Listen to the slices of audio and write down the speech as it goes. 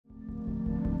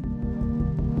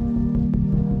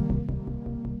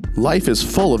Life is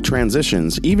full of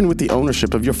transitions, even with the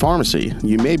ownership of your pharmacy.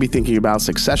 You may be thinking about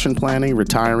succession planning,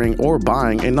 retiring, or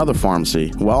buying another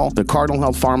pharmacy. Well, the Cardinal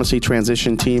Health Pharmacy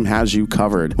Transition Team has you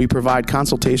covered. We provide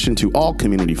consultation to all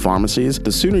community pharmacies.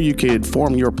 The sooner you can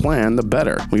form your plan, the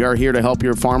better. We are here to help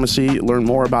your pharmacy learn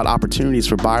more about opportunities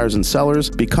for buyers and sellers,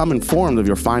 become informed of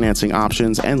your financing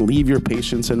options, and leave your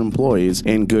patients and employees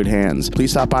in good hands.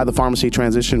 Please stop by the Pharmacy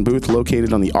Transition booth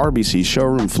located on the RBC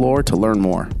showroom floor to learn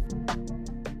more.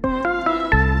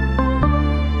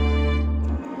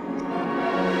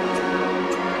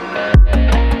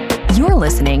 You're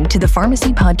listening to the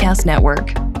Pharmacy Podcast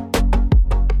Network.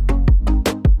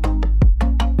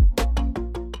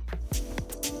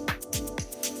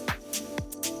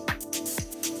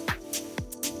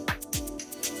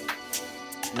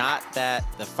 Not that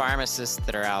the pharmacists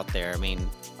that are out there,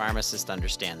 pharmacists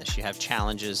understand this. You have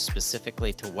challenges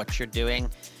specifically to what you're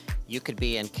doing. You could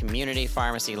be in community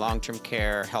pharmacy, long-term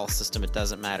care, health system, it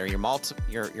doesn't matter.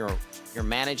 You're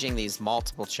managing these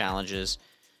multiple challenges.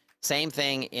 Same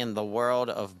thing in the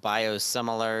world of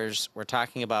biosimilars. We're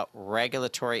talking about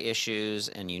regulatory issues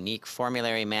and unique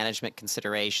formulary management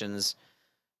considerations.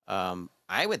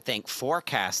 I would think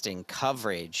forecasting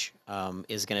coverage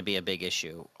is going to be a big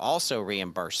issue. Also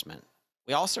reimbursement.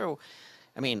 We also,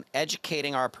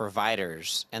 educating our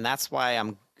providers, and that's why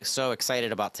I'm so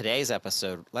excited about today's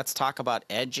episode. Let's talk about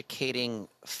educating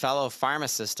fellow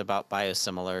pharmacists about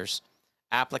biosimilars,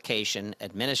 application,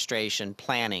 administration,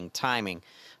 planning, timing.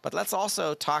 But let's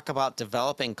also talk about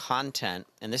developing content,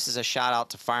 and this is a shout out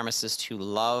to pharmacists who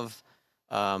love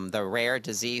the rare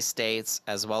disease states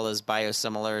as well as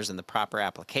biosimilars and the proper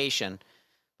application.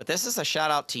 But this is a shout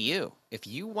out to you. If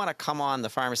you want to come on the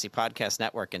Pharmacy Podcast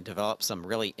Network and develop some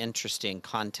really interesting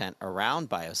content around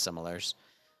biosimilars,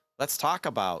 let's talk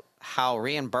about how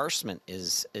reimbursement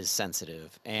is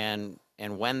sensitive and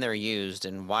when they're used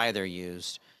and why they're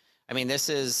used. This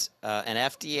is an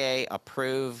FDA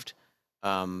approved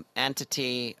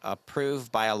entity,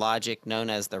 approved biologic known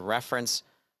as the reference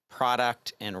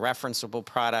product and referenceable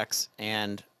products.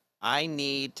 And I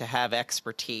need to have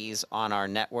expertise on our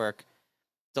network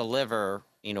deliver,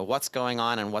 what's going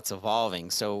on and what's evolving.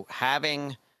 So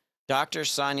having Dr.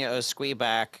 Sonia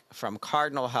Oskweback from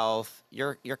Cardinal Health,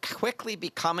 you're quickly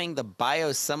becoming the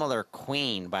biosimilar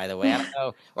queen, by the way. I don't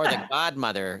know, or the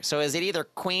godmother. So is it either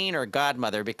queen or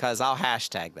godmother? Because I'll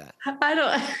hashtag that.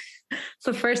 It's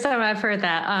the first time I've heard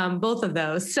that, both of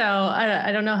those. So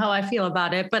I don't know how I feel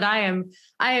about it, but I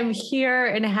am here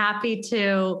and happy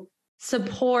to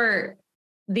support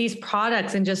these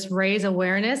products and just raise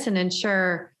awareness and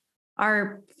ensure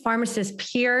our pharmacist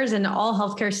peers and all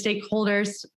healthcare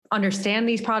stakeholders understand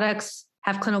these products,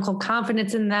 have clinical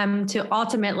confidence in them to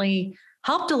ultimately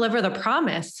help deliver the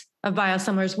promise of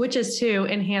biosimilars, which is to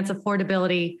enhance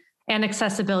affordability and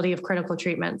accessibility of critical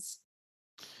treatments.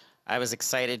 I was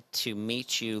excited to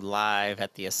meet you live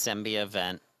at the Asembia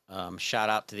event. Shout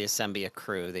out to the Asembia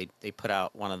crew. They put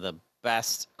out one of the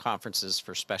best conferences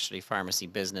for specialty pharmacy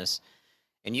business.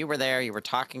 And you were there, you were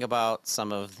talking about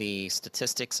some of the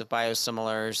statistics of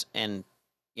biosimilars. And,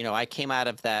 I came out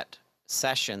of that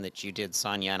session that you did,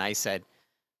 Sonia, and I said,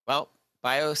 well,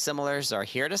 biosimilars are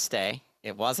here to stay.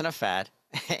 It wasn't a fad.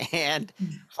 And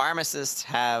pharmacists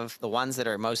have the ones that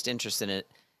are most interested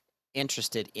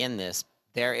in this.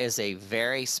 There is a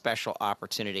very special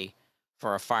opportunity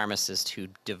for a pharmacist who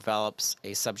develops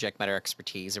a subject matter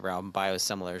expertise around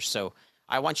biosimilars. So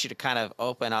I want you to kind of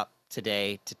open up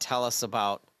today to tell us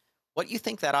about what you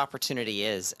think that opportunity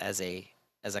is as a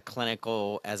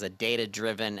clinical, as a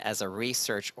data-driven, as a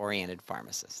research-oriented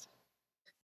pharmacist.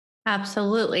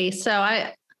 Absolutely. So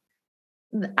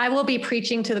I will be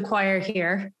preaching to the choir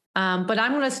here, but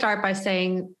I'm going to start by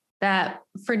saying that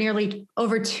for nearly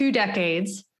over 2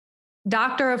 decades,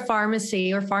 Doctor of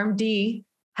Pharmacy, or PharmD,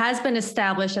 has been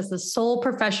established as the sole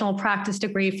professional practice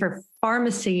degree for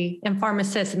pharmacy and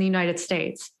pharmacists in the United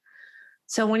States.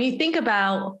 So when you think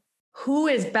about who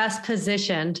is best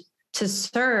positioned to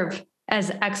serve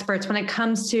as experts when it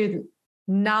comes to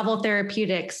novel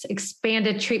therapeutics,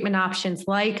 expanded treatment options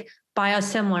like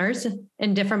biosimilars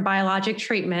and different biologic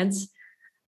treatments,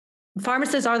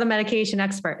 pharmacists are the medication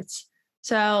experts.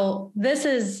 So this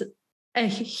is a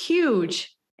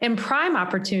huge and prime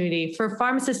opportunity for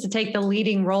pharmacists to take the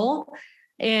leading role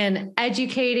in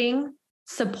educating,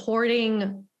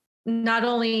 supporting not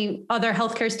only other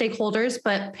healthcare stakeholders,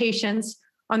 but patients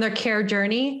on their care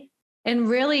journey, and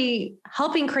really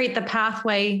helping create the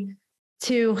pathway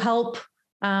to help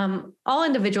all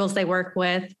individuals they work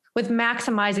with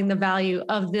maximizing the value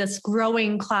of this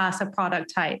growing class of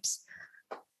product types.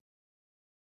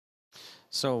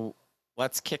 So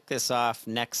let's kick this off.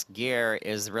 Next gear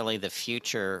is really the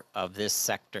future of this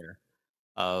sector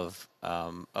of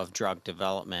drug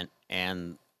development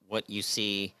and what you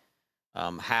see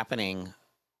happening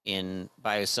in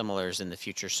biosimilars in the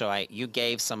future. So you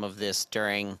gave some of this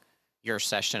during your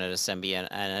session at Assembly, and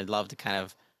I'd love to kind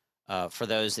of, for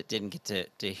those that didn't get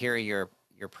to hear your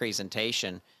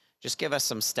presentation, just give us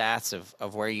some stats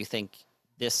of where you think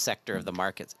this sector of the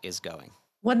market is going.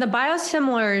 When the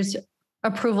biosimilars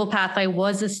approval pathway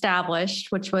was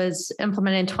established, which was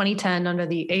implemented in 2010 under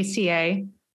the ACA,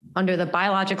 under the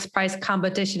Biologics Price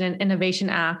Competition and Innovation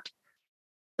Act,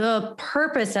 the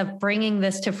purpose of bringing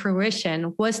this to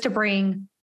fruition was to bring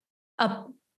a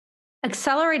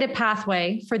accelerated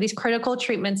pathway for these critical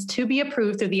treatments to be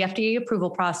approved through the FDA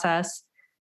approval process,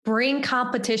 bring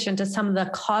competition to some of the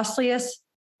costliest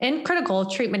and critical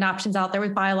treatment options out there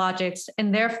with biologics,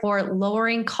 and therefore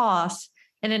lowering costs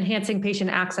and enhancing patient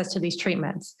access to these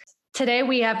treatments. Today,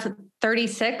 we have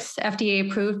 36 FDA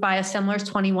approved biosimilars,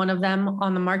 21 of them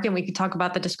on the market. We could talk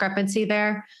about the discrepancy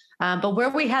there. But where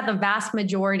we have the vast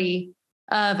majority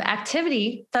of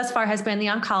activity thus far has been the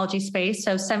oncology space.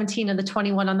 So 17 of the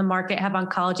 21 on the market have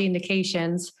oncology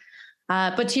indications.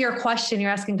 But to your question,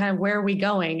 you're asking kind of where are we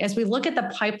going? As we look at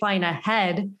the pipeline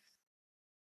ahead,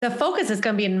 the focus is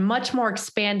going to be in much more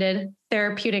expanded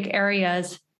therapeutic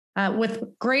areas with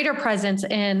greater presence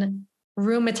in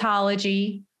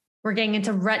rheumatology. We're getting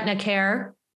into retina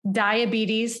care,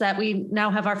 diabetes, that we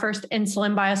now have our first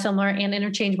insulin biosimilar and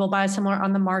interchangeable biosimilar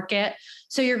on the market.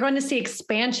 So you're going to see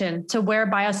expansion to where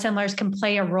biosimilars can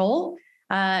play a role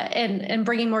in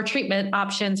bringing more treatment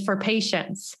options for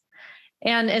patients.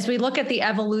 And as we look at the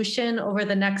evolution over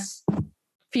the next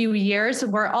few years,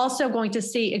 we're also going to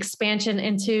see expansion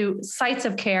into sites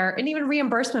of care and even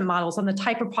reimbursement models on the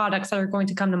type of products that are going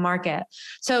to come to market.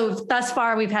 So thus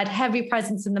far, we've had heavy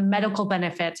presence in the medical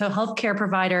benefit, so healthcare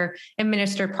provider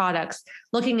administered products.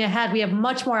 Looking ahead, we have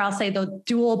much more, I'll say, the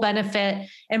dual benefit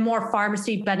and more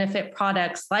pharmacy benefit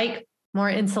products like more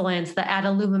insulins, the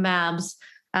adalimumabs.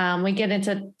 We get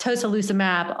into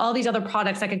tocilizumab, all these other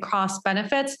products that can cross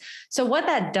benefits. So what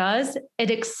that does, it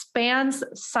expands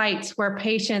sites where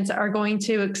patients are going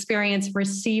to experience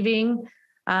receiving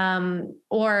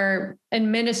or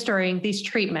administering these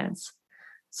treatments.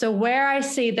 So where I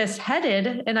see this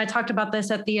headed, and I talked about this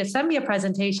at the Assembia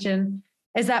presentation,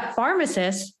 is that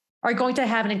pharmacists are going to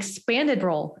have an expanded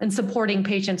role in supporting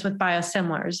patients with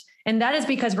biosimilars. And that is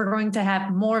because we're going to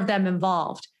have more of them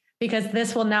involved, because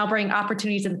this will now bring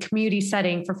opportunities in the community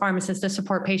setting for pharmacists to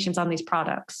support patients on these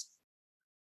products.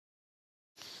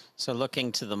 So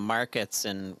looking to the markets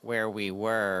and where we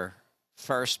were,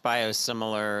 first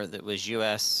biosimilar that was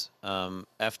US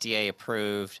FDA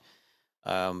approved,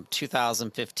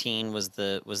 2015 was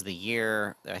the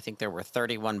year. I think there were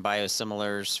 31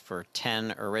 biosimilars for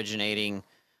 10 originating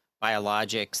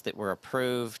biologics that were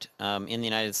approved in the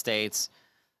United States.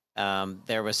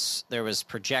 There was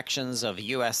projections of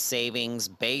U.S. savings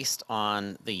based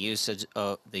on the usage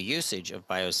of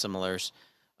biosimilars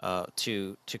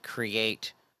to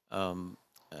create from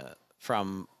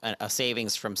a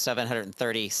savings from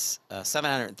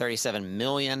 737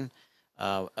 million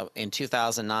in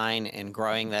 2009 and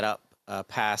growing that up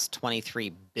past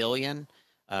 23 billion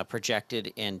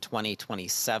projected in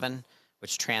 2027,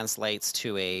 which translates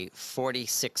to a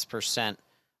 46%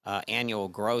 annual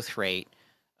growth rate.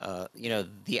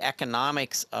 The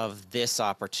economics of this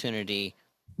opportunity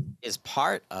is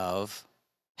part of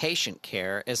patient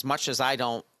care. As much as I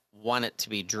don't want it to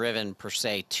be driven per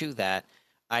se to that,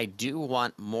 I do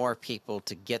want more people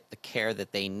to get the care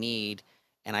that they need.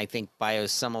 And I think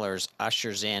biosimilars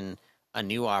ushers in a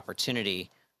new opportunity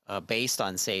based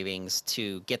on savings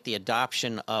to get the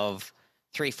adoption of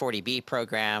 340B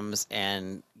programs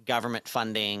and government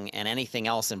funding and anything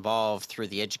else involved through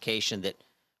the education that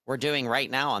we're doing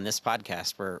right now on this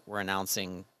podcast. We're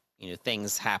announcing,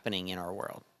 things happening in our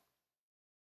world.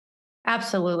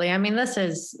 Absolutely. I mean, this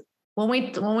is when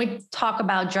we talk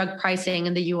about drug pricing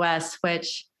in the US,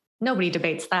 which nobody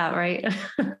debates that, right?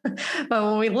 But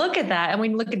when we look at that and we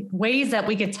look at ways that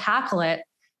we could tackle it,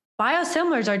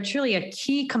 biosimilars are truly a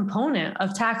key component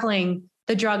of tackling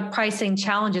the drug pricing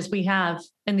challenges we have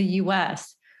in the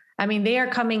US. I mean, they are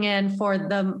coming in for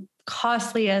the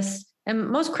costliest and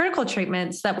most critical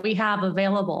treatments that we have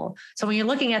available. So when you're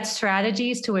looking at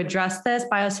strategies to address this,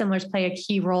 biosimilars play a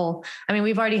key role. I mean,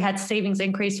 we've already had savings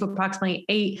increase to approximately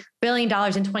 $8 billion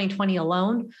in 2020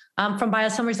 alone from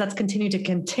biosimilars. That's continue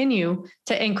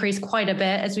to increase quite a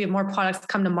bit as we have more products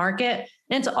come to market.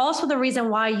 And it's also the reason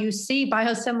why you see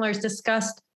biosimilars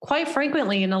discussed quite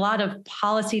frequently in a lot of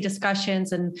policy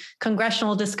discussions and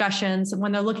congressional discussions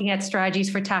when they're looking at strategies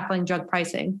for tackling drug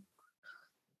pricing.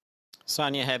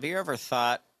 Sonia, have you ever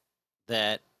thought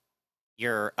that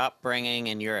your upbringing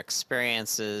and your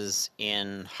experiences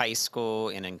in high school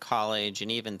and in college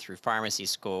and even through pharmacy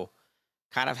school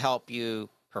kind of help you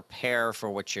prepare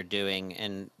for what you're doing?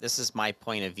 And this is my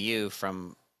point of view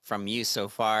from you so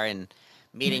far, and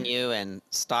meeting you and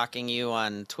stalking you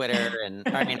on Twitter and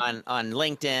I mean on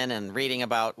LinkedIn and reading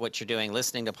about what you're doing,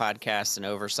 listening to podcasts and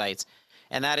oversights.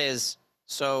 And that is,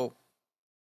 so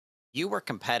you were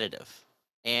competitive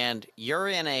and you're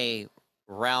in a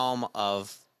realm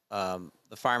of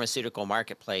the pharmaceutical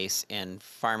marketplace and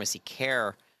pharmacy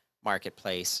care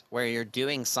marketplace where you're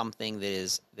doing something that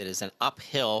is an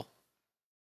uphill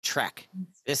trek.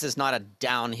 This is not a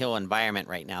downhill environment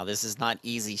right now. This is not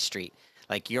easy street.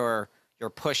 Like you're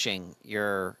pushing,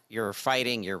 you're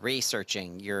fighting, you're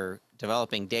researching, you're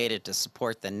developing data to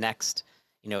support the next,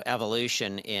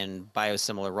 evolution in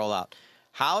biosimilar rollout.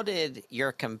 How did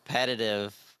your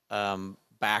competitive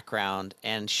background,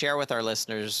 and share with our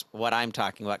listeners what I'm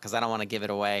talking about, because I don't want to give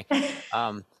it away.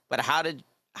 But how did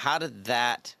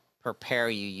that prepare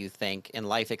you, you think, in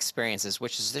life experiences,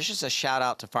 which is, this is a shout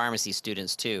out to pharmacy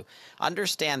students too.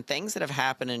 Understand things that have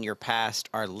happened in your past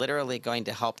are literally going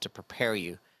to help to prepare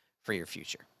you for your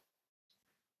future.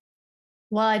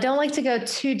 Well, I don't like to go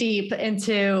too deep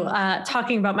into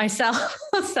talking about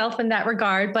myself in that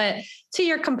regard, but to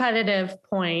your competitive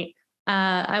point,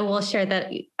 I will share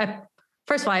that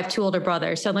first of all, I have two older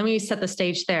brothers. So let me set the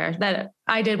stage there, that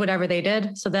I did whatever they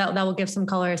did. So that will give some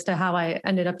color as to how I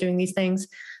ended up doing these things.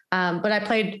 But I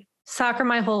played soccer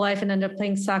my whole life and ended up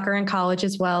playing soccer in college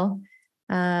as well.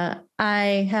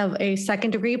 I have a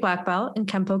second degree black belt in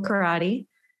Kempo karate.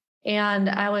 And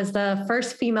I was the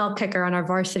first female kicker on our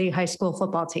varsity high school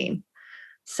football team.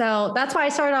 So that's why I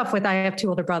started off with, I have two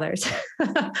older brothers.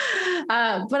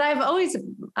 But I've always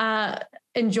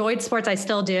enjoyed sports. I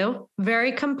still do.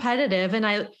 Very competitive. And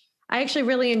I actually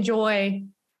really enjoy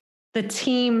the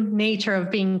team nature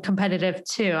of being competitive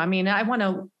too. I mean, I want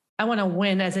to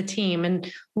win as a team,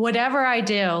 and whatever I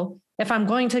do, if I'm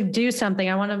going to do something,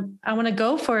 I want to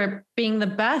go for being the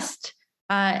best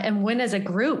and win as a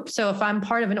group. So if I'm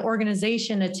part of an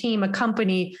organization, a team, a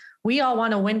company, we all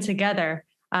want to win together.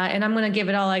 And I'm going to give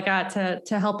it all I got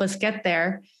to help us get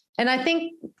there. And I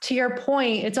think, to your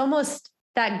point, it's almost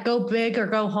that go big or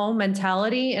go home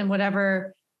mentality and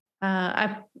whatever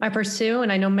I pursue,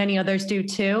 and I know many others do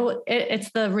too.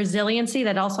 It's the resiliency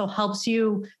that also helps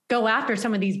you go after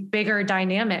some of these bigger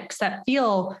dynamics that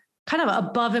feel kind of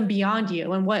above and beyond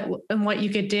you and what you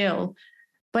could do.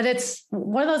 But it's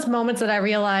one of those moments that I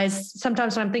realize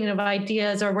sometimes when I'm thinking of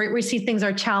ideas or we see things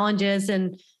are challenges,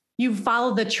 and you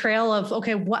follow the trail of,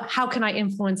 okay, how can I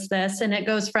influence this? And it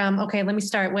goes from, okay, let me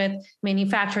start with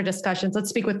manufacturer discussions. Let's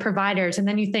speak with providers. And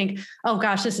then you think, oh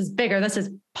gosh, this is bigger. This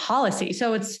is policy.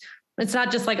 So it's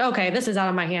not just like, okay, this is out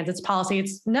of my hands. It's policy.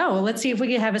 It's no, let's see if we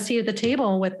can have a seat at the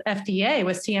table with FDA,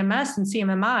 with CMS and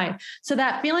CMMI. So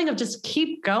that feeling of just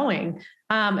keep going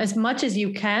as much as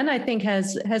you can, I think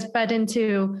has fed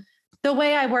into the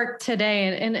way I work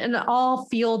today, and all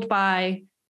fueled by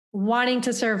wanting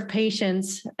to serve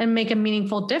patients and make a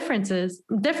meaningful difference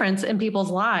in people's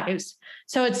lives.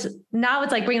 So it's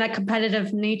like bringing that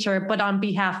competitive nature, but on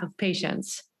behalf of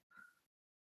patients.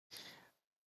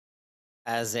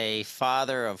 As a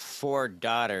father of 4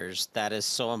 daughters, that is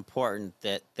so important,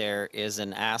 that there is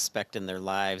an aspect in their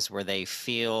lives where they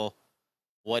feel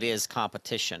what is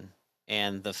competition,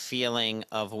 and the feeling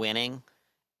of winning,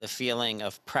 the feeling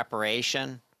of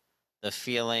preparation, the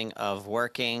feeling of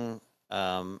working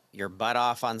your butt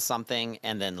off on something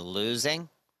and then losing,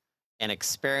 and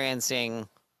experiencing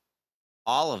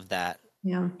all of that.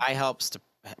 Yeah,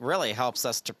 really helps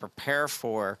us to prepare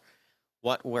for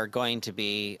what we're going to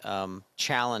be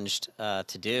challenged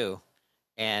to do.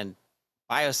 And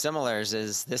biosimilars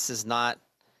is not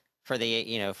for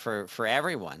the for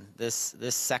everyone. This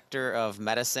sector of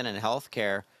medicine and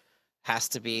healthcare has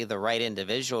to be the right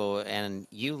individual, and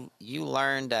you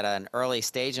learned at an early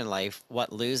stage in life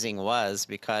what losing was,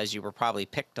 because you were probably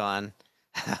picked on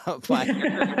by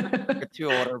your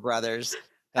 2 older brothers.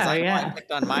 Because I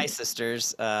picked on my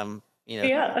sisters.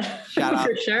 Yeah, shout out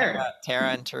for sure. Tara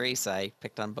and Teresa. I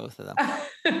picked on both of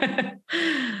them.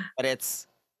 But it's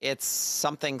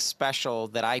something special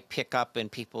that I pick up in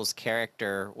people's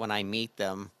character when I meet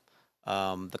them.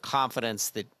 The confidence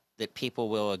that people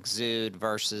will exude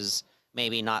versus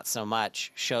maybe not so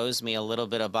much shows me a little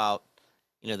bit about,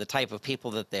 the type of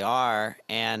people that they are.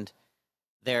 And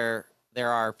there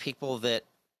are people that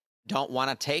don't want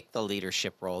to take the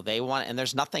leadership role. They want, and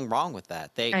there's nothing wrong with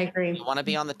that. They I agree. want to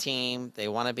be on the team. They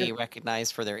want to be Yep.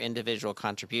 recognized for their individual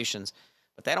contributions,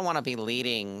 but they don't want to be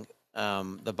leading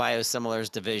the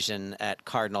biosimilars division at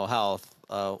Cardinal Health,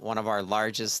 one of our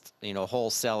largest,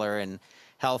 wholesaler and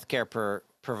healthcare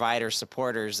provider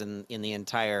supporters in the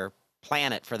entire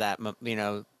planet for that,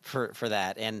 for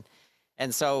that.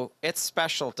 And so it's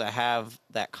special to have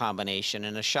that combination.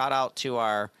 And a shout out to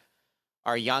our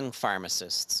young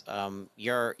pharmacists.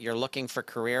 You're looking for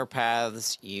career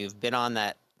paths. You've been on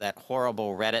that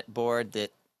horrible Reddit board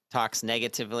that talks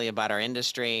negatively about our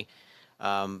industry.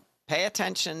 Pay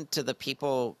attention to the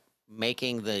people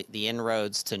making the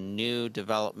inroads to new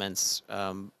developments.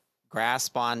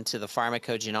 Grasp onto the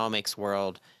pharmacogenomics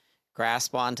world.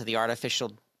 Grasp onto the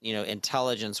artificial,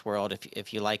 intelligence world.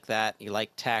 If you like that, you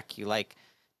like tech, you like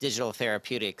digital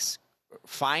therapeutics.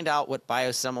 Find out what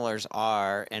biosimilars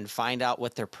are and find out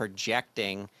what they're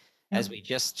projecting, as we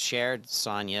just shared,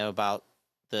 Sonia, about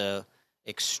the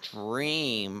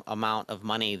extreme amount of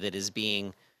money that is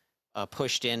being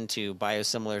pushed into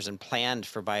biosimilars and planned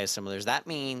for biosimilars. That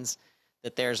means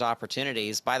that there's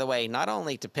opportunities, by the way, not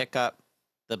only to pick up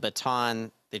the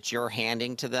baton that you're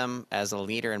handing to them as a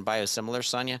leader in biosimilars,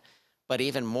 Sonia, but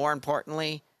even more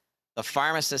importantly, the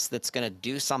pharmacist that's going to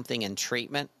do something in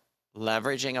treatment,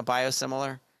 leveraging a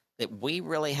biosimilar that we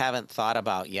really haven't thought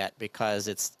about yet because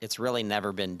it's really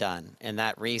never been done. And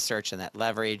that research and that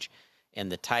leverage and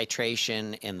the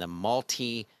titration and the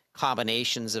multi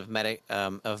combinations of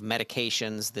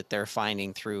medications that they're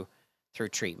finding through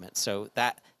treatment. So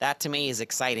that to me is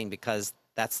exciting because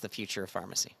that's the future of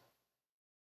pharmacy.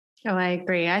 Oh, I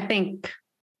agree. I think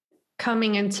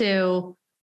coming into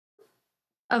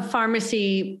a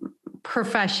pharmacy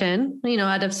profession,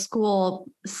 out of school,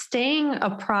 staying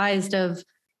apprised of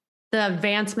the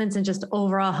advancements in just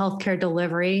overall healthcare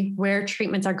delivery, where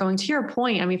treatments are going. To your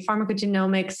point, I mean,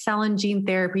 pharmacogenomics, cell and gene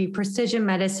therapy, precision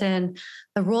medicine,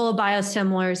 the role of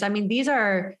biosimilars. I mean,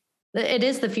 it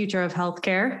is the future of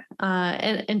healthcare.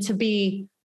 And to be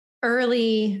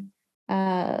early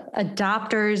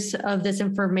adopters of this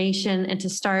information and to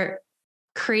start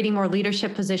creating more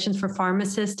leadership positions for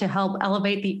pharmacists to help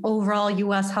elevate the overall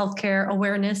U.S. healthcare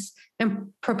awareness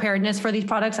and preparedness for these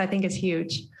products, I think is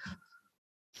huge.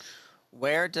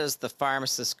 Where does the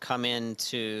pharmacist come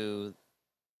into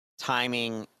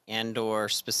timing and or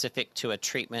specific to a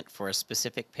treatment for a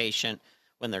specific patient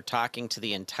when they're talking to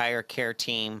the entire care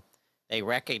team? They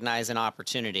recognize an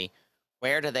opportunity.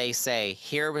 Where do they say,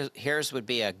 here's would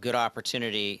be a good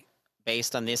opportunity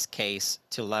based on this case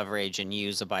to leverage and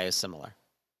use a biosimilar?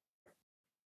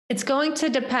 It's going to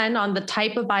depend on the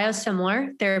type of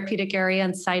biosimilar, therapeutic area,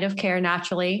 and site of care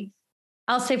naturally.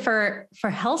 I'll say for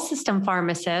health system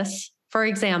pharmacists, for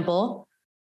example,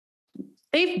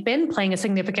 they've been playing a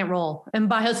significant role in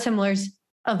biosimilars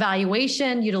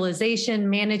evaluation, utilization,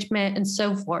 management, and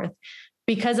so forth.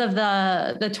 Because of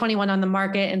the 21 on the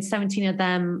market and 17 of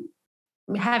them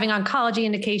having oncology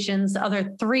indications, the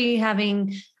other 3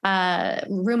 having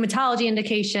rheumatology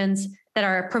indications that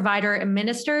are provider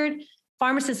administered,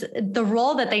 pharmacists, the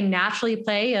role that they naturally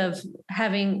play of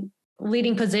having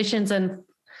leading positions in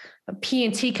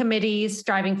P&T committees,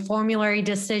 driving formulary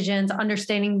decisions,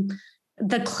 understanding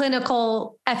the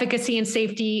clinical efficacy and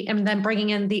safety, and then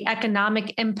bringing in the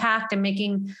economic impact and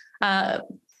making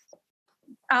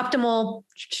optimal,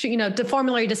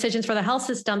 formulary decisions for the health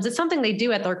systems. It's something they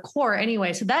do at their core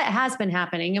anyway. So that has been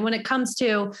happening. And when it comes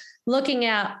to looking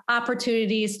at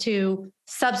opportunities to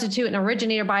substitute an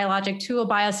originator biologic to a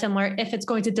biosimilar, if it's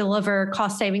going to deliver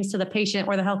cost savings to the patient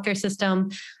or the healthcare system,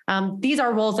 these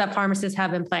are roles that pharmacists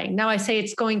have been playing. Now I say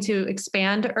it's going to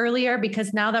expand earlier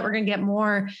because now that we're going to get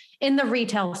more in the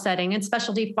retail setting and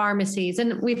specialty pharmacies,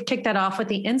 and we've kicked that off with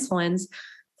the insulins,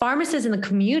 pharmacists in the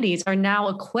communities are now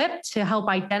equipped to help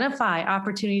identify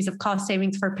opportunities of cost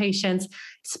savings for patients,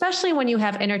 especially when you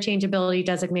have interchangeability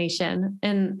designation.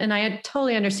 And I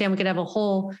totally understand we could have a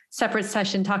whole separate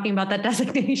session talking about that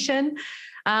designation.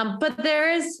 But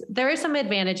there is some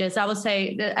advantages, I would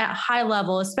say, at high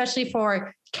level, especially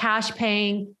for cash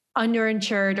paying,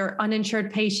 underinsured or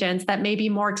uninsured patients that may be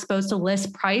more exposed to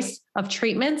list price of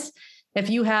treatments. If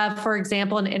you have, for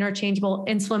example, an interchangeable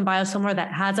insulin biosimilar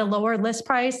that has a lower list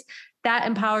price, that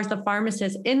empowers the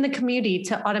pharmacist in the community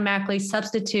to automatically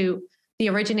substitute the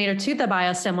originator to the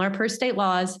biosimilar per state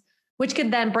laws, which could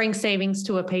then bring savings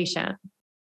to a patient.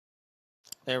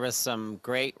 There was some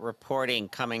great reporting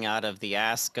coming out of the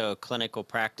ASCO clinical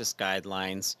practice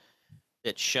guidelines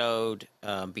that showed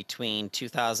between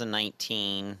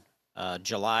 2019,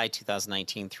 July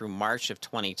 2019 through March of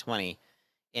 2020,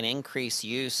 an increased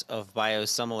use of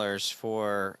biosimilars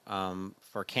for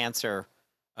for cancer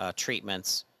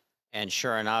treatments. And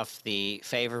sure enough, the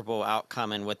favorable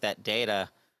outcome and with that data,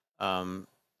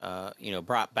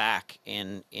 brought back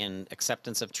in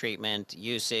acceptance of treatment,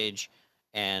 usage,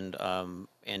 and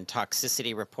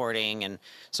toxicity reporting. And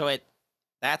so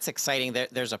that's exciting.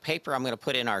 There's a paper I'm going to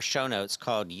put in our show notes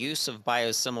called "Use of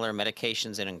Biosimilar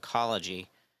Medications in Oncology"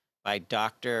 by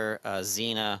Dr.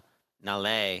 Zena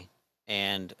Nalé,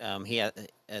 and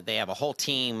they have a whole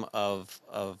team of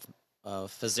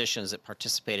physicians that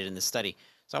participated in the study.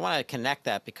 So I want to connect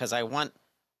that because I want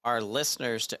our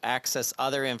listeners to access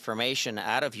other information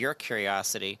out of your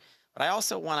curiosity, but I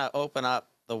also want to open up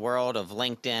the world of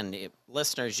LinkedIn.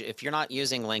 Listeners, if you're not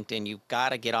using LinkedIn, you've got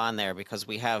to get on there because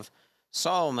we have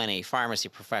so many pharmacy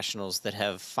professionals that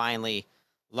have finally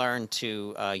learned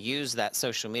to use that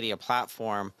social media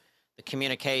platform, the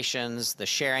communications, the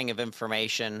sharing of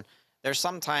information. There's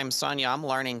sometimes, Sonia, I'm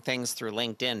learning things through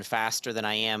LinkedIn faster than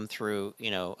I am through,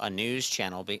 a news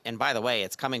channel. And by the way,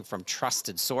 it's coming from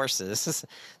trusted sources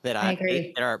I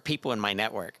agree. that are people in my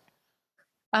network.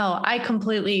 Oh, I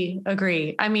completely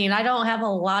agree. I mean, I don't have a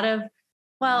lot of,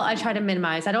 well, I try to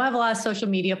minimize. I don't have a lot of social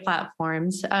media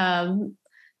platforms.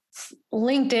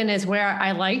 LinkedIn is where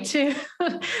I like to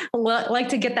like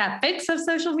to get that fix of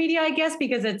social media, I guess,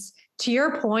 because it's, to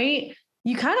your point,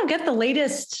 you kind of get the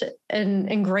latest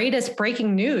and greatest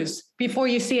breaking news before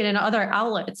you see it in other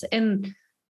outlets. And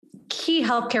key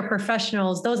healthcare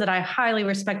professionals, those that I highly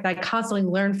respect, that I constantly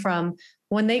learn from,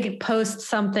 when they post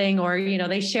something or,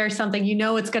 they share something,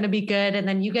 it's going to be good. And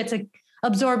then you get to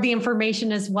absorb the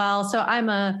information as well. So I'm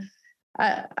a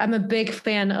big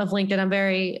fan of LinkedIn. I'm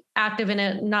very active in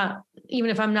it, not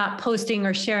even if I'm not posting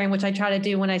or sharing, which I try to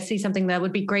do when I see something that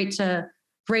would be great to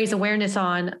raise awareness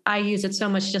on. I use it so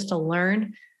much just to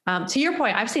learn. To your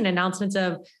point, I've seen announcements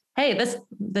of, hey,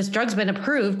 this drug's been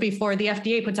approved before the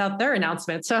FDA puts out their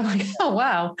announcement. So I'm like, oh,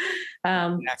 wow.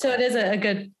 So it is a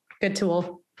good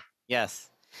tool. Yes.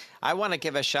 I want to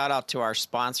give a shout out to our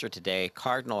sponsor today,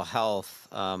 Cardinal Health.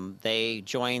 They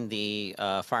joined the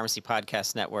Pharmacy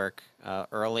Podcast Network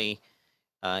early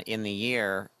in the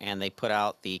year, and they put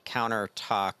out the Counter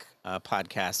Talk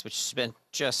podcast, which has been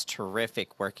just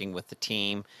terrific working with the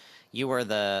team. You were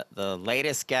the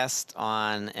latest guest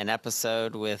on an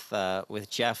episode with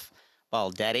Jeff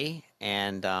Baldetti,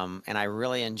 and I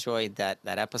really enjoyed that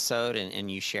episode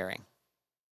and you sharing.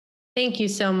 Thank you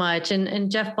so much. And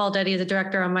Jeff Baldetti is a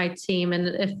director on my team. And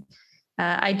if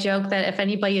I joke that if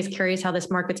anybody is curious how this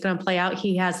market's going to play out,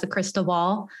 he has the crystal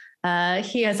ball.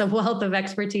 He has a wealth of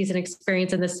expertise and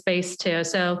experience in this space too.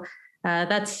 So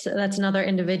that's another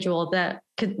individual that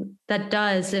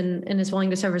does and is willing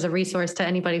to serve as a resource to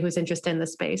anybody who's interested in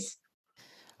this space.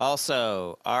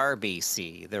 Also,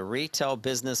 RBC, the Retail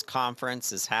Business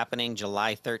Conference, is happening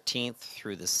July 13th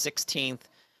through the 16th.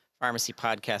 Pharmacy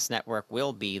Podcast Network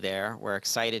will be there. We're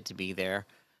excited to be there.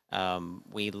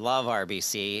 We love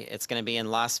RBC. It's going to be in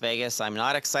Las Vegas. I'm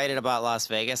not excited about Las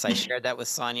Vegas. I shared that with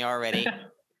Sonia already.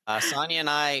 Sonia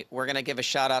and we're going to give a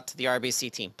shout out to the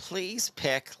RBC team. Please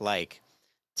pick like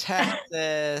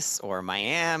Texas or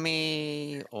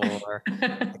Miami or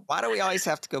why do we always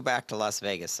have to go back to Las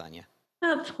Vegas, Sonia?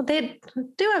 They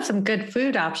do have some good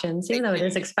food options, even though it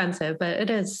is expensive, but it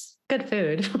is good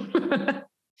food.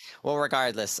 Well,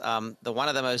 regardless, one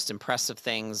of the most impressive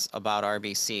things about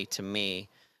RBC to me,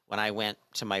 when I went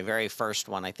to my very first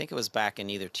one, I think it was back in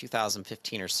either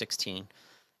 2015 or 16,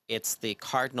 it's the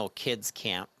Cardinal Kids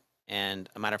Camp. And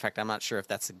a matter of fact, I'm not sure if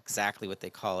that's exactly what they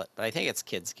call it, but I think it's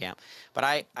Kids Camp.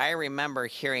 But I remember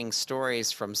hearing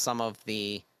stories from some of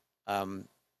the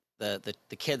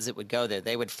kids that would go there.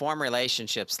 They would form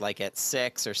relationships like at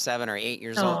 6 or 7 or 8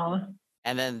 years old.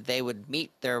 And then they would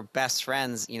meet their best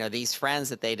friends, these friends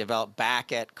that they developed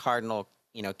back at Cardinal,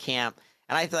 camp.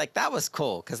 And I feel like that was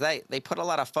cool because they put a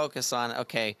lot of focus on,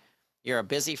 okay, you're a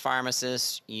busy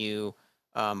pharmacist. You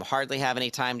hardly have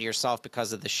any time to yourself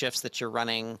because of the shifts that you're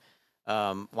running.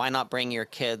 Why not bring your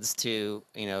kids to,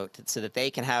 so that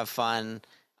they can have fun,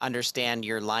 understand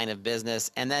your line of business.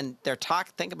 And then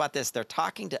think about this, they're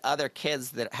talking to other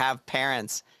kids that have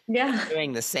parents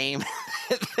doing the same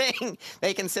thing.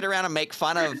 They can sit around and make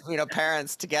fun of,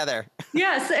 parents together.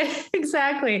 Yes,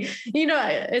 exactly.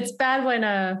 It's bad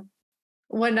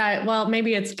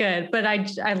maybe it's good, but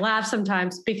I laugh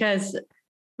sometimes because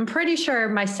I'm pretty sure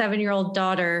my 7-year-old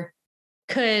daughter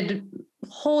could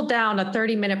hold down a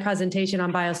 30-minute presentation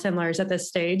on biosimilars at this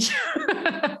stage.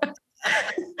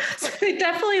 So they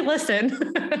definitely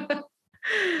listen.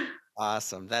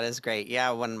 Awesome. That is great.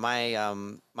 Yeah. When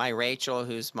my Rachel,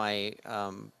 who's my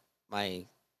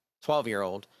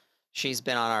 12-year-old, She's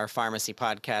been on our pharmacy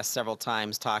podcast several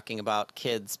times talking about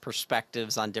kids'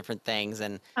 perspectives on different things.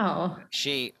 And Oh,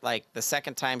 she, like, the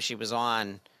second time she was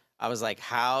on, I was like,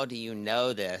 how do you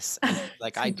know this? And she's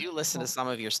like, it's I do listen to incredible. some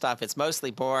of your stuff. It's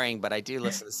mostly boring, but I do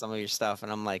listen to some of your stuff.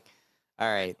 And I'm like,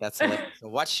 all right, that's hilarious. So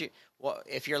well,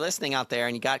 if you're listening out there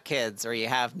and you got kids or you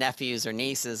have nephews or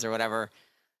nieces or whatever,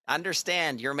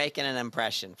 understand you're making an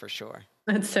impression for sure.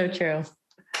 That's so true.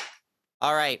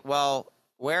 All right. Well,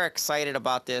 we're excited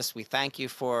about this. We thank you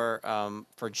for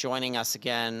joining us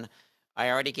again. I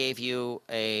already gave you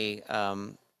a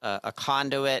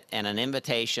conduit and an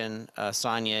invitation,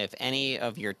 Sonia. If any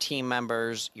of your team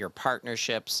members, your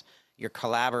partnerships, your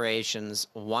collaborations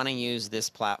want to use this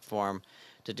platform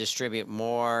to distribute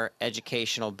more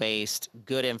educational-based,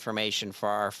 good information for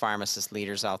our pharmacist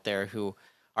leaders out there who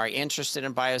are interested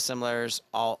in biosimilars,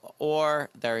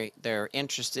 or they're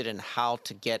interested in how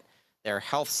to get their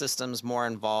health systems more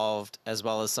involved, as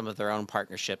well as some of their own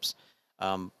partnerships.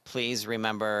 Please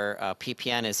remember,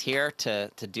 PPN is here to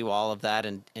do all of that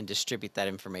and distribute that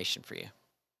information for you.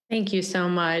 Thank you so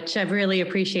much. I really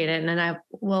appreciate it. And I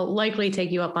will likely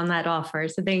take you up on that offer.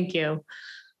 So thank you.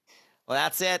 Well,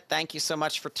 that's it. Thank you so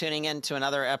much for tuning in to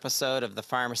another episode of the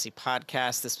Pharmacy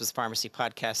Podcast. This was Pharmacy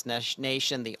Podcast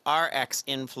Nation, the RX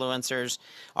Influencers.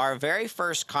 Our very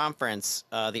first conference,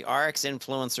 the RX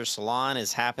Influencer Salon,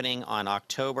 is happening on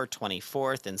October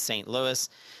 24th in St. Louis.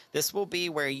 This will be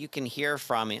where you can hear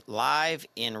from live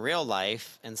in real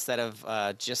life instead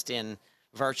of just in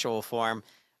virtual form.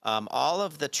 All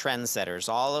of the trendsetters,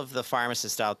 all of the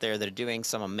pharmacists out there that are doing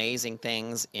some amazing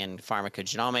things in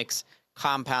pharmacogenomics,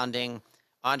 compounding,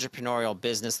 entrepreneurial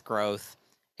business growth,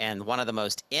 and one of the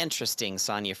most interesting,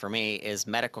 Sonia, for me, is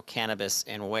medical cannabis,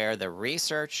 and where the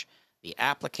research, the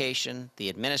application, the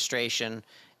administration,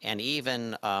 and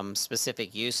even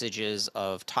specific usages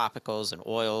of topicals and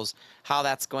oils, how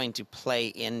that's going to play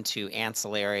into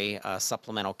ancillary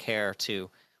supplemental care to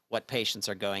what patients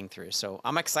are going through. So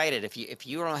I'm excited. If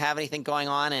you don't have anything going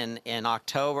on in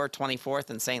October 24th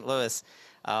in St. Louis,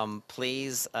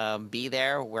 please be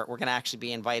there. We're going to actually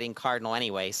be inviting Cardinal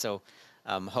anyway, so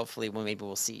hopefully maybe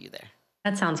we'll see you there.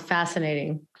 That sounds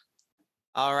fascinating.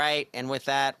 All right, and with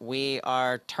that, we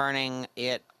are turning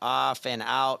it off and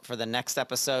out for the next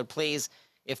episode. Please,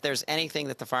 if there's anything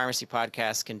that the Pharmacy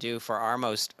Podcast can do for our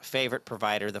most favorite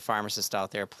provider, the pharmacist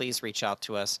out there, please reach out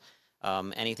to us.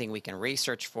 Anything we can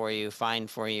research for you, find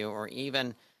for you, or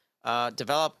even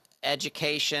develop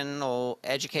educational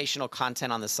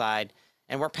content on the side.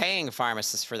 And we're paying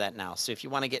pharmacists for that now. So if you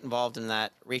want to get involved in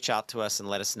that, reach out to us and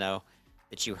let us know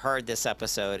that you heard this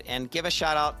episode. And give a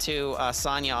shout out to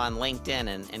Sonia on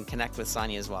LinkedIn and connect with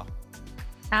Sonia as well.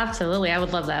 Absolutely. I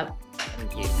would love that.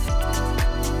 Thank you.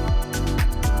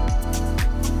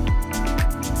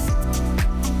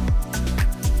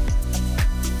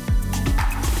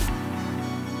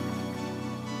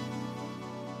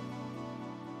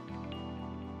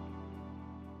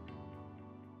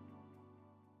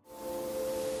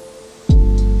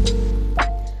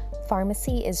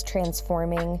 Pharmacy is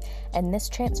transforming, and this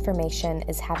transformation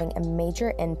is having a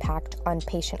major impact on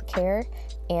patient care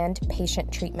and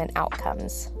patient treatment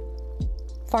outcomes.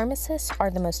 Pharmacists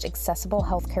are the most accessible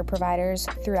healthcare providers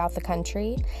throughout the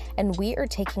country, and we are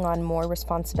taking on more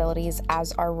responsibilities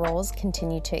as our roles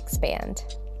continue to expand.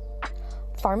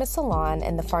 PharmaSalon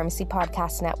and the Pharmacy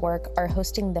Podcast Network are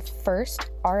hosting the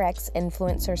first RX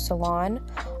Influencer Salon,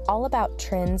 all about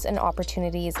trends and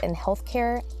opportunities in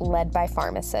healthcare led by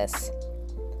pharmacists.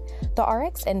 The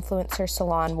RX Influencer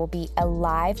Salon will be a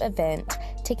live event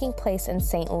taking place in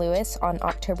St. Louis on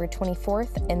October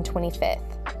 24th and 25th.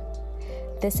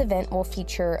 This event will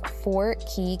feature 4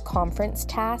 key conference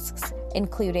tasks,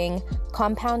 including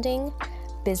compounding,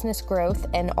 business growth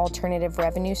and alternative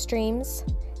revenue streams,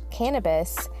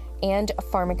 cannabis, and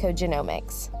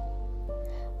pharmacogenomics.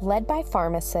 Led by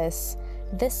pharmacists,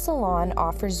 this salon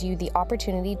offers you the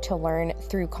opportunity to learn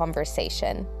through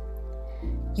conversation.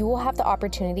 You will have the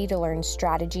opportunity to learn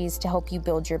strategies to help you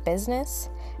build your business,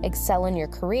 excel in your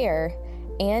career,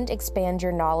 and expand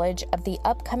your knowledge of the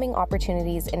upcoming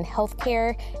opportunities in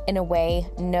healthcare in a way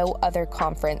no other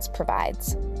conference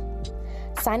provides.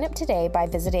 Sign up today by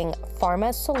visiting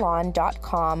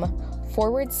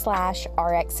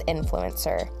pharmasalon.com/RX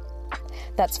Influencer.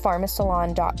 That's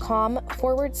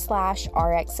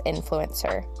pharmasalon.com/RX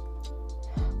Influencer.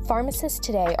 Pharmacists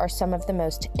today are some of the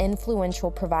most influential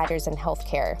providers in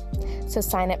healthcare. So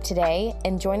sign up today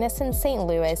and join us in St.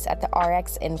 Louis at the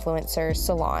RX Influencer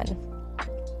Salon.